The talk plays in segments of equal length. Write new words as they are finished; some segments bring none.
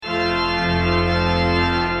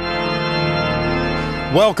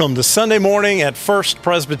Welcome to Sunday morning at First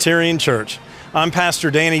Presbyterian Church. I'm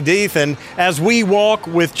Pastor Danny Deeth, and as we walk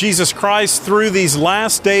with Jesus Christ through these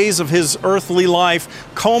last days of His earthly life,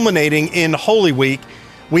 culminating in Holy Week,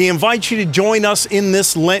 we invite you to join us in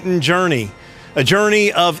this Lenten journey, a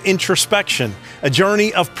journey of introspection, a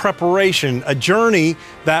journey of preparation, a journey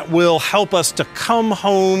that will help us to come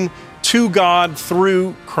home to God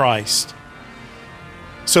through Christ.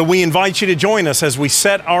 So we invite you to join us as we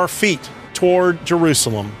set our feet toward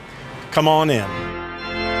Jerusalem. Come on in.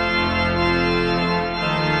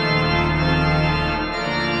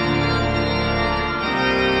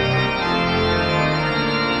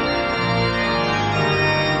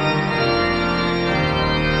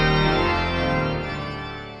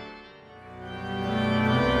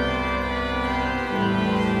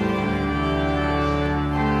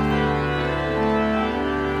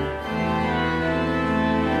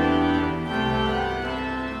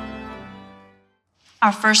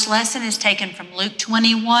 Our first lesson is taken from Luke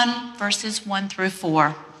 21, verses 1 through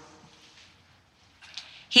 4.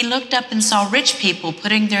 He looked up and saw rich people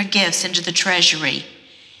putting their gifts into the treasury.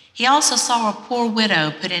 He also saw a poor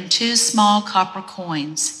widow put in 2 small copper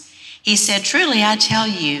coins. He said, "Truly I tell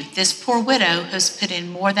you, this poor widow has put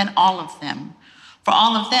in more than all of them. For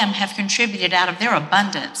all of them have contributed out of their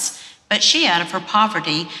abundance, but she out of her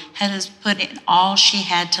poverty has put in all she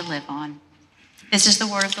had to live on." This is the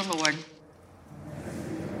word of the Lord.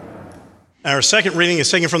 Our second reading is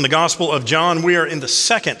taken from the Gospel of John. We are in the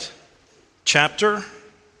 2nd chapter.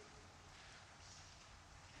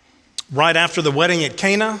 Right after the wedding at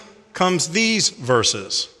Cana comes these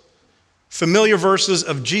verses, familiar verses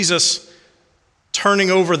of Jesus turning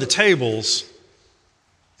over the tables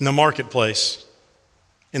in the marketplace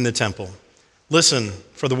in the temple. Listen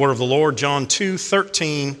for the word of the Lord, John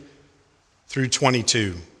 2:13 through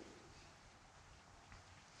 22.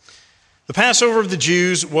 The Passover of the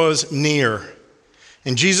Jews was near,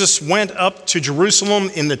 and Jesus went up to Jerusalem.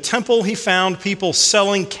 In the temple he found people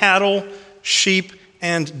selling cattle, sheep,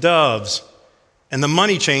 and doves, and the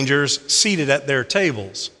money changers seated at their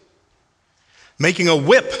tables. Making a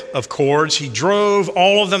whip of cords, he drove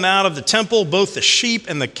all of them out of the temple, both the sheep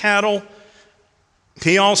and the cattle.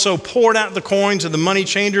 He also poured out the coins of the money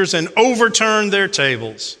changers and overturned their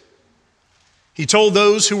tables. He told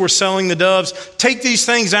those who were selling the doves, "Take these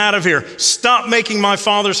things out of here. Stop making my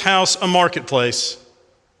Father's house a marketplace."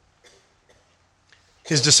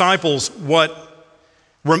 His disciples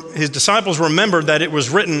remembered that it was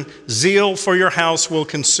written, "Zeal for your house will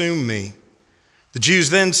consume me." The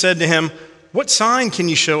Jews then said to him, "What sign can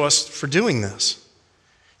you show us for doing this?"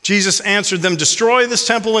 Jesus answered them, "Destroy this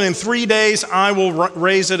temple, and in 3 days I will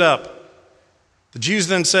raise it up." The Jews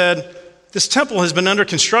then said, "This temple has been under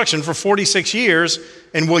construction for 46 years,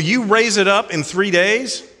 and will you raise it up in 3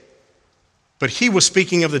 days?" But he was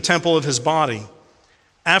speaking of the temple of his body.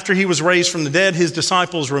 After he was raised from the dead, his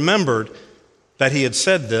disciples remembered that he had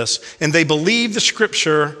said this, and they believed the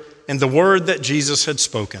scripture and the word that Jesus had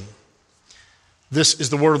spoken. This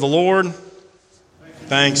is the word of the Lord.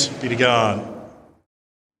 Thanks be to God.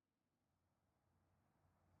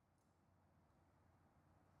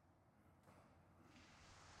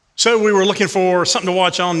 So we were looking for something to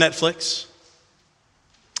watch on Netflix,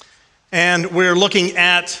 and we're looking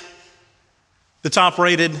at the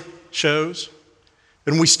top-rated shows,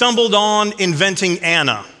 and we stumbled on Inventing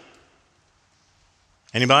Anna.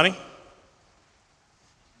 Anybody?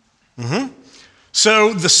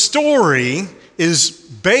 So the story is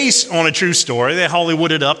based on a true story. They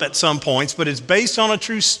Hollywooded it up at some points, but it's based on a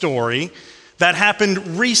true story that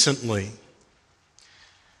happened recently.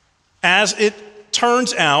 As it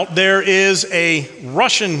turns out, there is a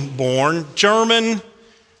Russian-born,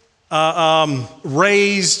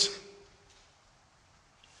 German-raised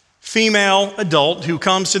female adult who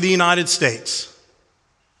comes to the United States.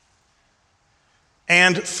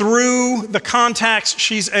 And through the contacts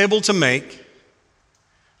she's able to make,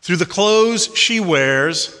 through the clothes she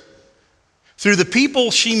wears, through the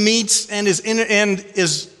people she meets and is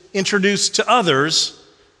introduced to others,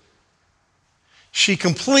 she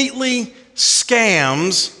completely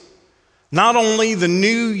scams not only the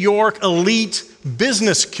New York elite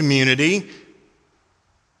business community,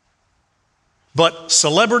 but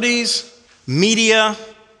celebrities, media,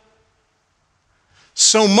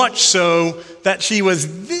 so much so that she was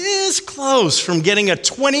this close from getting a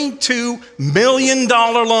 $22 million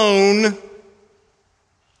loan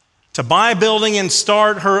to buy a building and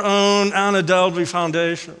start her own Anna Delvey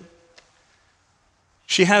Foundation.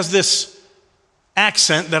 She has this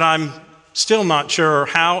accent that I'm still not sure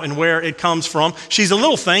how and where it comes from. She's a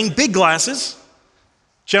little thing, big glasses.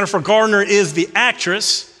 Jennifer Garner is the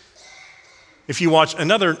actress. If you watch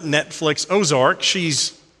another Netflix, Ozark,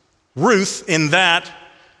 she's Ruth in that.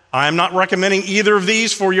 I am not recommending either of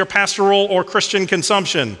these for your pastoral or Christian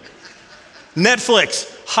consumption.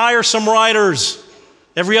 Netflix, hire some writers.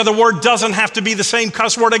 Every other word doesn't have to be the same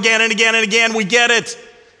cuss word again and again and again. We get it.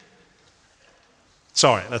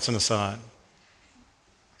 Sorry, that's an aside.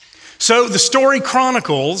 So the story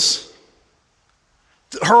chronicles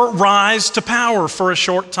her rise to power for a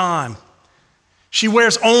short time. She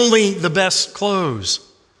wears only the best clothes.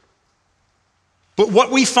 But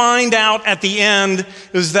what we find out at the end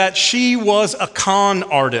is that she was a con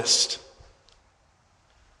artist.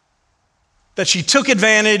 That she took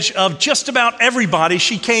advantage of just about everybody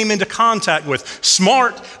she came into contact with.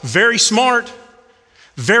 Smart, very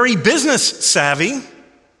business savvy.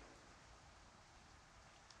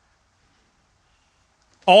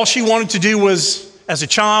 All she wanted to do was, as a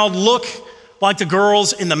child, look like the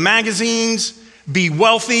girls in the magazines, be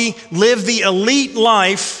wealthy, live the elite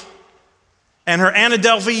life, and her Anna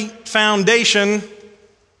Delvey Foundation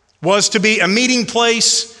was to be a meeting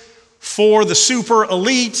place for the super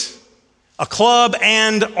elite, a club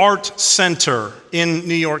and art center in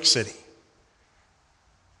New York City.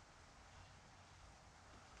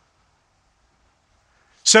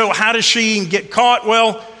 So how does she get caught?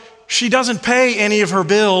 Well, she doesn't pay any of her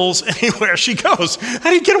bills anywhere she goes. How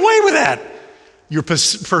do you get away with that? You're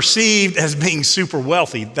perceived as being super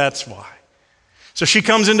wealthy, that's why. So she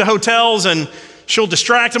comes into hotels and she'll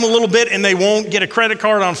distract them a little bit and they won't get a credit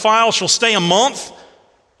card on file. She'll stay a month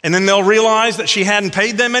and then they'll realize that she hadn't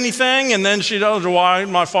paid them anything, and then she does wire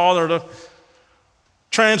my father to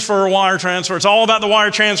transfer, wire transfer. It's all about the wire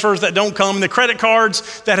transfers that don't come, and the credit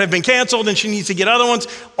cards that have been canceled, and she needs to get other ones.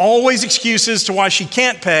 Always excuses to why she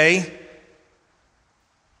can't pay.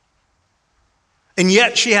 And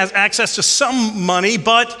yet she has access to some money,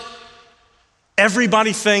 but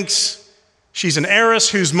everybody thinks she's an heiress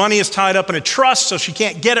whose money is tied up in a trust, so she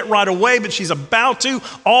can't get it right away, but she's about to,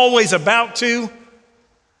 always about to.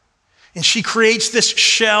 And she creates this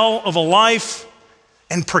shell of a life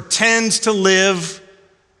and pretends to live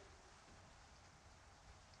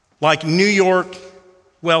like New York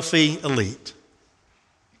wealthy elite.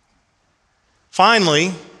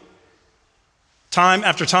 Finally, time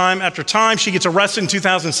after time after time, she gets arrested in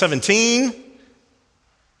 2017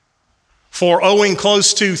 for owing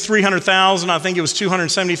close to $300,000. I think it was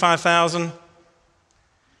 $275,000.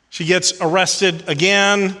 She gets arrested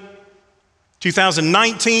again.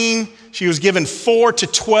 2019, she was given 4 to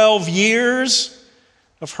 12 years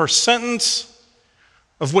of her sentence,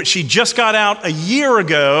 of which she just got out a year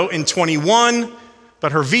ago in 21,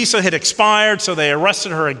 but her visa had expired, so they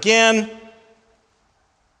arrested her again.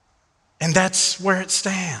 And that's where it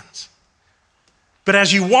stands. But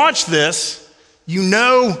as you watch this, you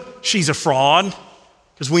know she's a fraud,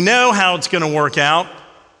 because we know how it's going to work out.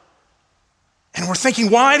 And we're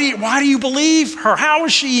thinking, why do you believe her? How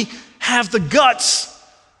does she have the guts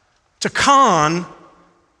to con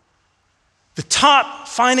the top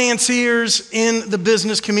financiers in the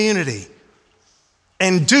business community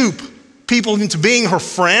and dupe people into being her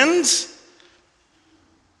friends?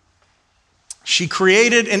 She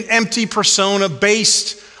created an empty persona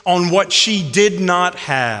based on what she did not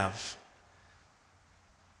have.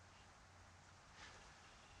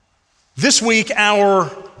 This week,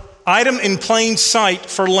 our item in plain sight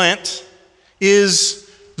for Lent is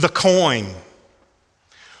the coin.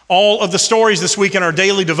 All of the stories this week in our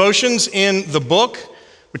daily devotions in the book,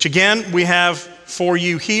 which again we have for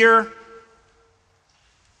you here.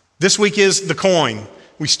 This week is the coin.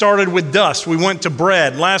 We started with dust. We went to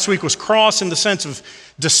bread. Last week was cross in the sense of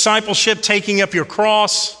discipleship, taking up your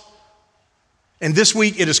cross. And this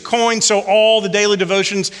week it is coin. So all the daily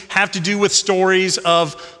devotions have to do with stories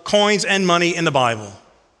of coins and money in the Bible.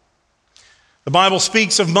 The Bible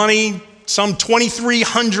speaks of money some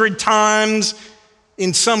 2,300 times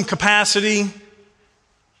in some capacity.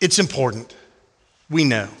 It's important. We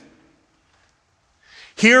know.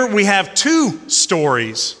 Here we have two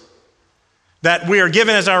stories that we are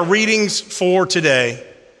given as our readings for today.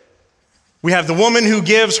 We have the woman who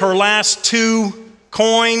gives her last 2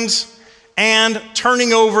 coins and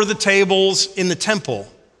turning over the tables in the temple.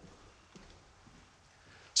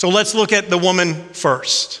 So let's look at the woman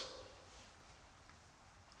first.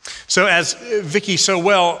 So as Vicky so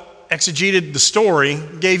well exegeted the story,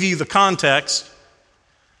 gave you the context,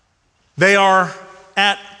 they are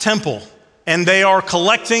at temple and they are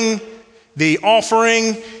collecting the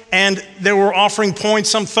offering, and they were offering points,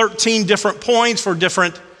 some 13 different points for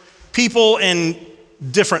different people in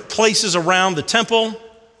different places around the temple.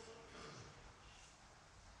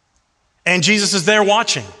 And Jesus is there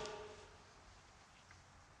watching.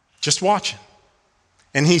 Just watching.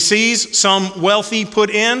 And he sees some wealthy put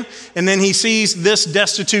in, and then he sees this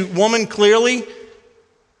destitute woman clearly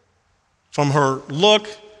from her look,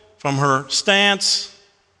 from her stance,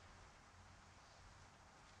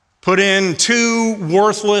 put in 2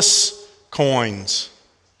 worthless coins.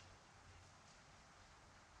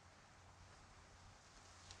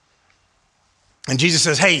 And Jesus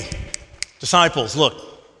says, hey, disciples, look,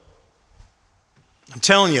 I'm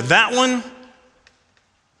telling you, that one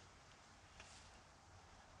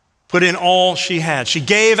put in all she had. She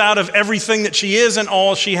gave out of everything that she is and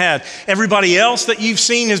all she had. Everybody else that you've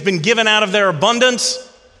seen has been given out of their abundance,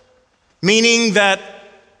 meaning that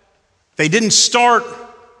they didn't start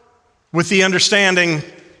with the understanding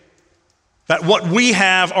that what we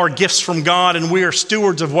have are gifts from God and we are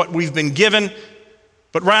stewards of what we've been given,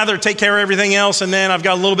 but rather take care of everything else, and then I've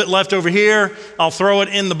got a little bit left over here. I'll throw it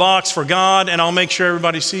in the box for God, and I'll make sure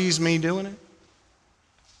everybody sees me doing it.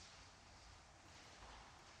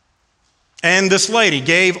 And this lady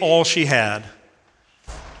gave all she had,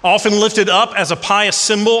 often lifted up as a pious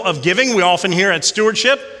symbol of giving. We often hear at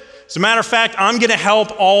stewardship. As a matter of fact, I'm going to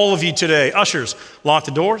help all of you today. Ushers, lock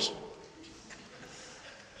the doors.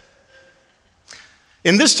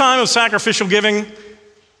 In this time of sacrificial giving,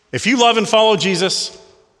 if you love and follow Jesus,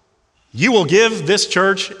 you will give this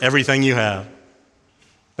church everything you have.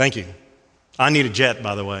 Thank you. I need a jet,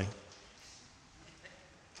 by the way.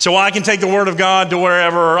 So I can take the Word of God to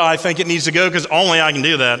wherever I think it needs to go, because only I can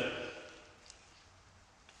do that.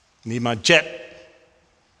 Need my jet.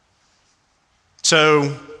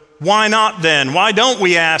 So why not then? Why don't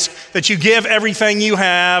we ask that you give everything you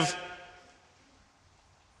have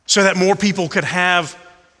so that more people could have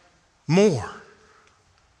more?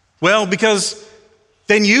 Well, because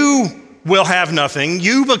then you will have nothing,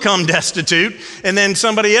 you become destitute, and then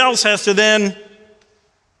somebody else has to then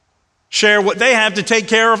share what they have to take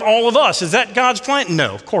care of all of us. Is that God's plan?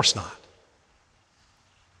 No, of course not.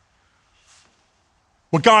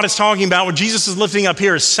 What God is talking about, what Jesus is lifting up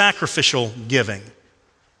here, is sacrificial giving.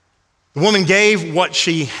 The woman gave what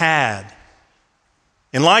she had.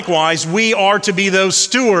 And likewise, we are to be those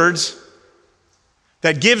stewards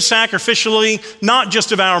that give sacrificially, not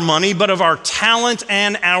just of our money, but of our talent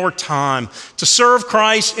and our time to serve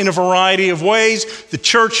Christ in a variety of ways. The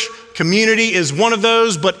church community is one of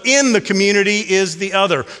those, but in the community is the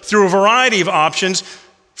other, through a variety of options,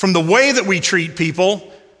 from the way that we treat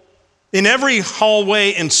people, in every hallway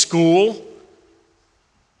in school.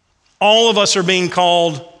 All of us are being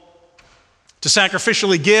called to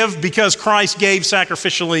sacrificially give because Christ gave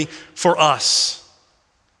sacrificially for us.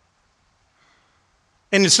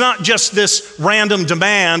 And it's not just this random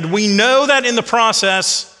demand. We know that in the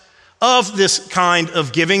process of this kind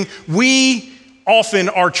of giving, we often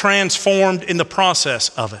are transformed in the process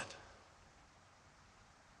of it.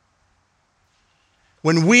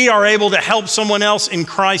 When we are able to help someone else in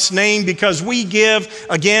Christ's name because we give,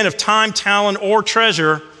 again, of time, talent, or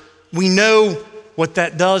treasure, we know what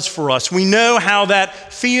that does for us. We know how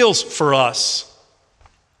that feels for us.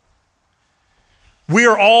 We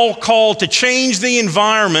are all called to change the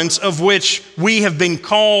environments of which we have been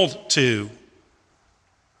called to.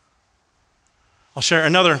 I'll share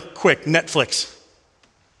another quick Netflix.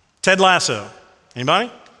 Ted Lasso. Anybody?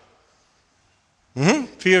 A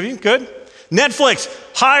few of you, good. Netflix,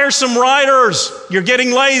 hire some writers. You're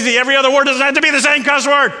getting lazy. Every other word doesn't have to be the same cuss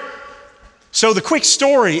word. So the quick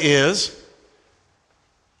story is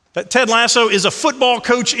that Ted Lasso is a football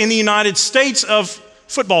coach in the United States of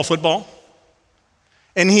football.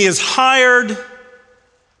 And he is hired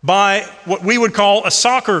by what we would call a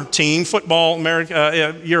soccer team,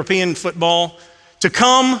 European football, to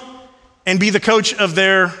come and be the coach of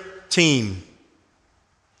their team.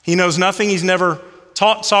 He knows nothing. He's never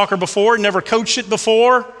taught soccer before, never coached it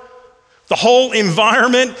before. The whole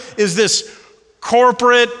environment is this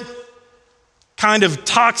corporate, kind of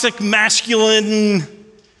toxic, masculine,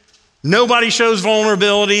 nobody shows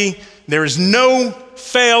vulnerability. There is no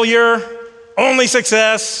failure, only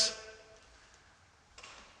success.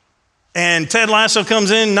 And Ted Lasso comes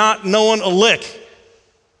in not knowing a lick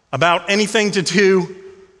about anything to do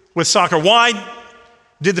with soccer. Why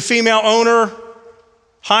did the female owner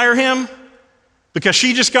hire him? Because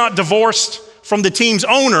she just got divorced from the team's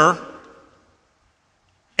owner,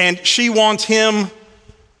 and she wants him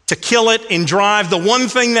to kill it and drive the one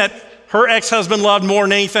thing that her ex-husband loved more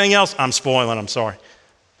than anything else. I'm spoiling, I'm sorry.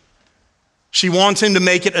 She wants him to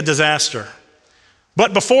make it a disaster.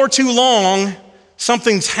 But before too long,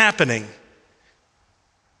 something's happening.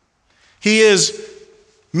 He is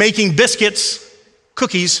making biscuits,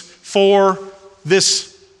 cookies, for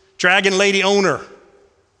this dragon lady owner.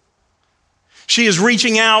 She is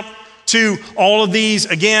reaching out to all of these,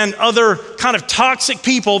 again, other kind of toxic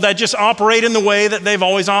people that just operate in the way that they've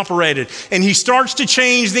always operated. And he starts to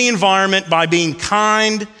change the environment by being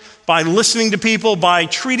kind, by listening to people, by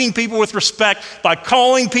treating people with respect, by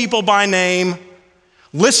calling people by name,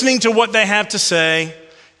 listening to what they have to say,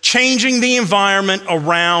 changing the environment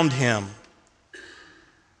around him.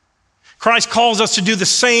 Christ calls us to do the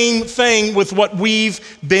same thing with what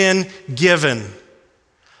we've been given.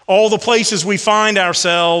 All the places we find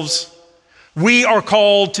ourselves, we are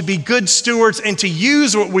called to be good stewards and to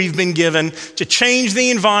use what we've been given to change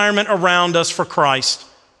the environment around us for Christ.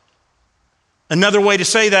 Another way to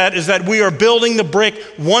say that is that we are building the brick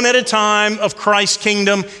one at a time of Christ's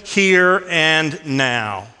kingdom here and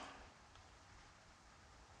now.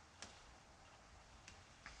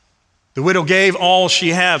 The widow gave all she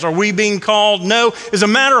has. Are we being called? No. As a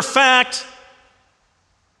matter of fact,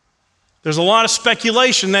 there's a lot of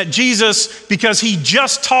speculation that Jesus, because he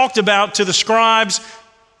just talked about to the scribes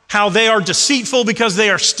how they are deceitful because they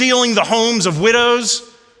are stealing the homes of widows.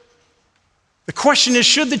 The question is,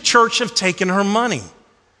 should the church have taken her money?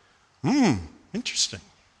 Interesting.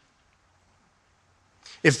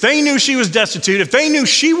 If they knew she was destitute, if they knew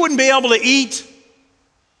she wouldn't be able to eat,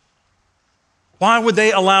 why would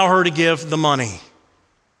they allow her to give the money?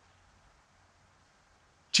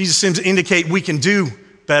 Jesus seems to indicate we can do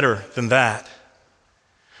better than that.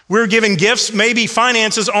 We're given gifts, maybe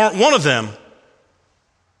finances aren't one of them.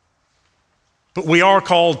 But we are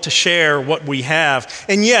called to share what we have.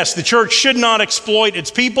 And yes, the church should not exploit its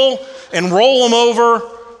people and roll them over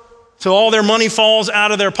till all their money falls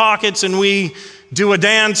out of their pockets and we do a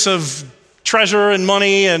dance of treasure and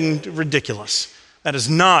money and ridiculous. That is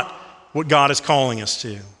not what God is calling us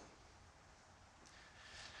to.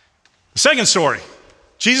 The second story,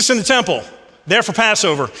 Jesus in the temple, there for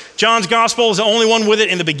Passover. John's gospel is the only one with it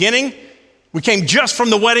in the beginning. We came just from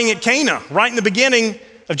the wedding at Cana, right in the beginning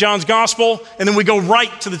of John's gospel, and then we go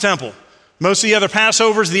right to the temple. Most of the other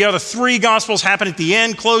Passovers, the other three gospels happen at the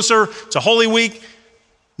end, closer to Holy Week.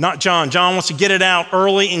 Not John. John wants to get it out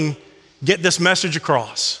early and get this message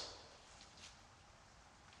across.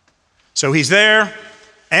 So he's there.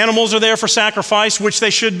 Animals are there for sacrifice, which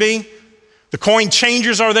they should be. The coin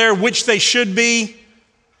changers are there, which they should be.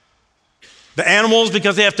 The animals,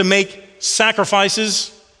 because they have to make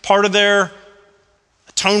sacrifices, part of their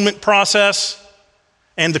atonement process.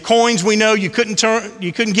 And the coins, we know you couldn't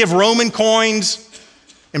give Roman coins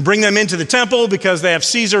and bring them into the temple because they have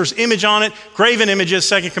Caesar's image on it. Graven images,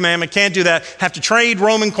 second commandment, can't do that. Have to trade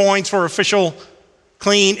Roman coins for official,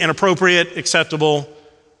 clean, and appropriate, acceptable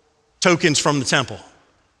tokens from the temple.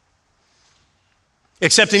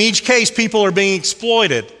 Except in each case, people are being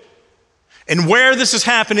exploited. And where this is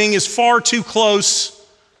happening is far too close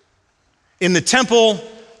in the temple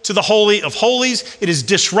to the Holy of Holies. It is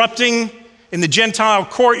disrupting in the Gentile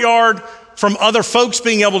courtyard from other folks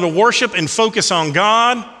being able to worship and focus on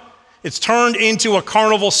God. It's turned into a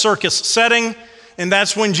carnival circus setting, and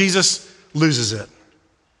that's when Jesus loses it.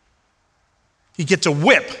 He gets a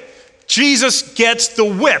whip. Jesus gets the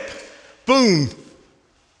whip. Boom.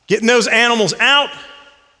 Getting those animals out.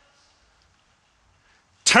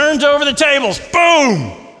 Turns over the tables.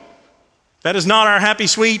 Boom. That is not our happy,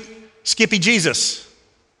 sweet, skippy Jesus.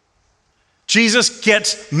 Jesus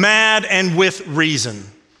gets mad, and with reason.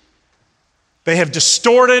 They have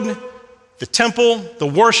distorted the temple, the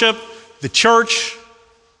worship, the church.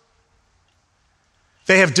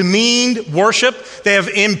 They have demeaned worship. They have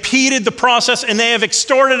impeded the process, and they have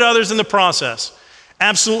extorted others in the process.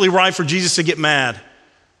 Absolutely right for Jesus to get mad.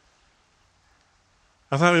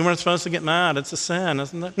 I thought we weren't supposed to get mad. It's a sin,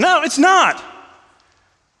 isn't it? No, it's not.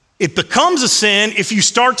 It becomes a sin if you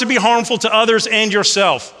start to be harmful to others and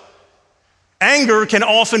yourself. Anger can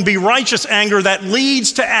often be righteous anger that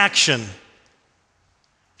leads to action.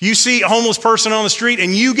 You see a homeless person on the street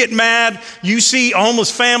and you get mad. You see a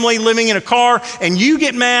homeless family living in a car and you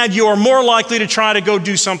get mad. You are more likely to try to go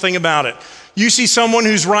do something about it. You see someone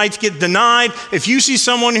whose rights get denied. If you see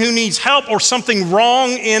someone who needs help or something wrong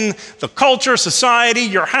in the culture, society,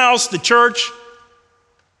 your house, the church,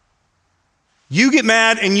 you get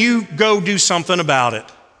mad and you go do something about it.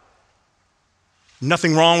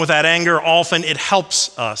 Nothing wrong with that anger. Often it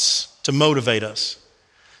helps us to motivate us.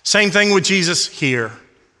 Same thing with Jesus here.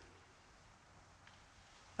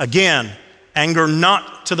 Again, anger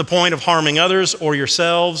not to the point of harming others or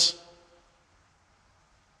yourselves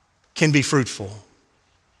can be fruitful.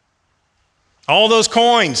 All those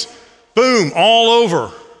coins, boom, all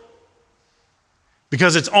over.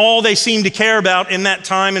 Because it's all they seem to care about in that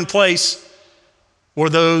time and place were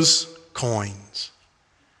those coins.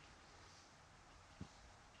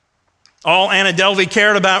 All Anna Delvey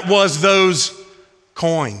cared about was those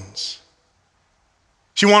coins.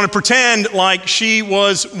 She wanted to pretend like she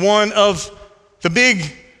was one of the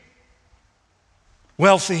big,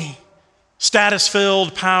 wealthy,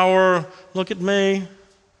 status-filled power. Look at me.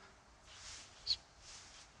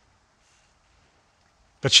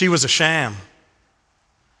 But she was a sham.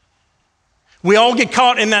 We all get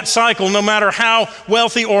caught in that cycle, no matter how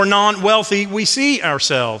wealthy or non-wealthy we see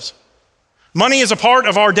ourselves. Money is a part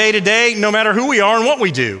of our day-to-day, no matter who we are and what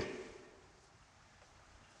we do.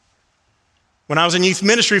 When I was in youth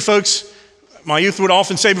ministry, folks, my youth would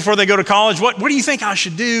often say before they go to college, what do you think I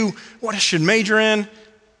should do? What I should major in?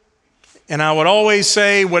 And I would always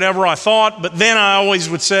say whatever I thought, but then I always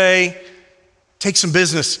would say, take some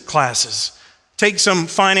business classes, take some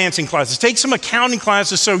financing classes, take some accounting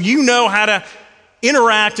classes so you know how to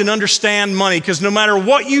interact and understand money, because no matter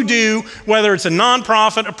what you do, whether it's a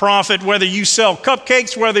nonprofit, a profit, whether you sell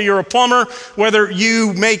cupcakes, whether you're a plumber, whether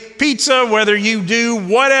you make pizza, whether you do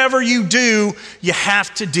whatever you do, you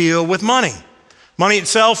have to deal with money. Money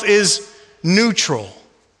itself is neutral.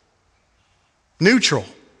 Neutral.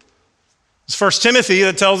 It's 1 Timothy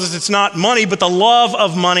that tells us it's not money, but the love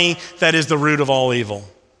of money that is the root of all evil.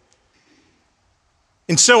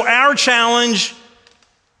 And so our challenge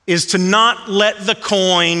is to not let the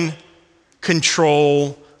coin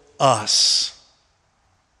control us.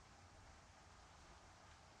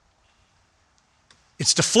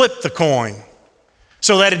 It's to flip the coin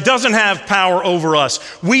so that it doesn't have power over us.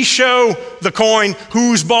 We show the coin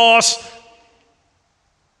who's boss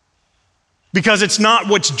because it's not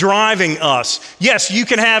what's driving us. Yes, you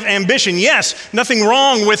can have ambition. Yes, nothing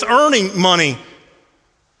wrong with earning money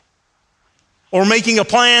or making a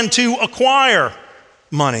plan to acquire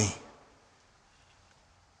money.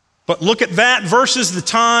 But look at that versus the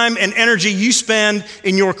time and energy you spend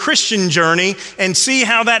in your Christian journey and see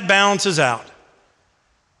how that balances out.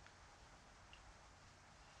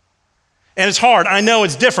 And it's hard. I know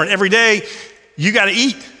it's different. Every day you got to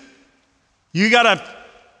eat. You got to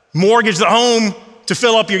mortgage the home to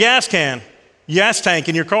fill up your gas tank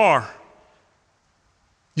in your car.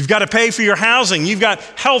 You've got to pay for your housing. You've got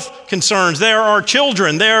health concerns. There are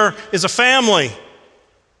children. There is a family.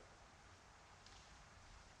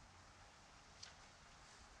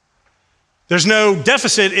 There's no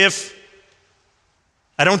deficit if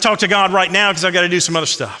I don't talk to God right now because I've got to do some other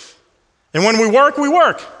stuff. And when we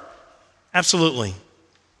work. Absolutely.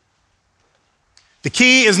 The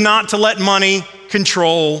key is not to let money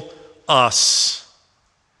control us.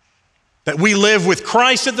 That we live with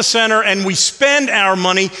Christ at the center and we spend our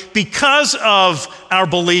money because of our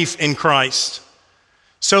belief in Christ,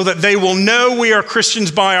 so that they will know we are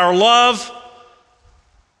Christians by our love,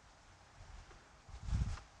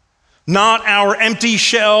 not our empty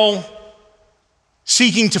shell,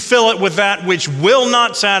 seeking to fill it with that which will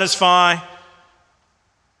not satisfy,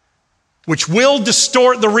 which will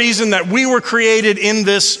distort the reason that we were created in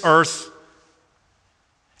this earth,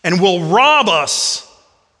 and will rob us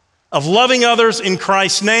of loving others in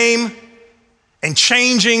Christ's name and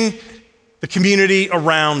changing the community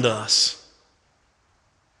around us.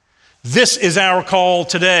 This is our call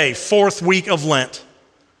today, 4th week of Lent.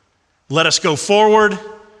 Let us go forward.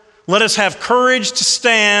 Let us have courage to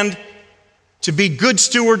stand, to be good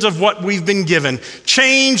stewards of what we've been given.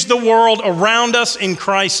 Change the world around us in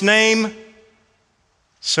Christ's name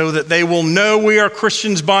so that they will know we are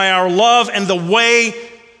Christians by our love and the way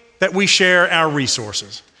that we share our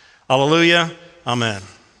resources. Hallelujah. Amen.